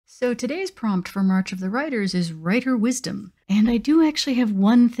So today's prompt for March of the Writers is writer wisdom. And I do actually have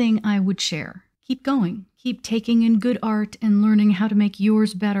one thing I would share. Keep going. Keep taking in good art and learning how to make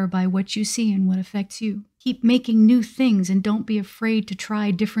yours better by what you see and what affects you. Keep making new things and don't be afraid to try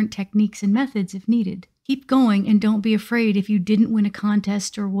different techniques and methods if needed. Keep going and don't be afraid if you didn't win a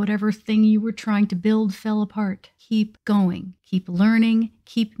contest or whatever thing you were trying to build fell apart. Keep going. Keep learning.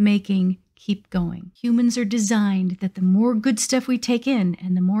 Keep making. Keep going. Humans are designed that the more good stuff we take in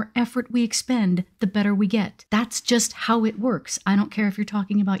and the more effort we expend, the better we get. That's just how it works. I don't care if you're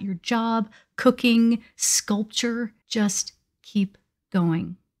talking about your job, cooking, sculpture, just keep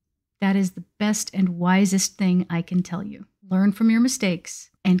going. That is the best and wisest thing I can tell you. Learn from your mistakes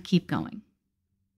and keep going.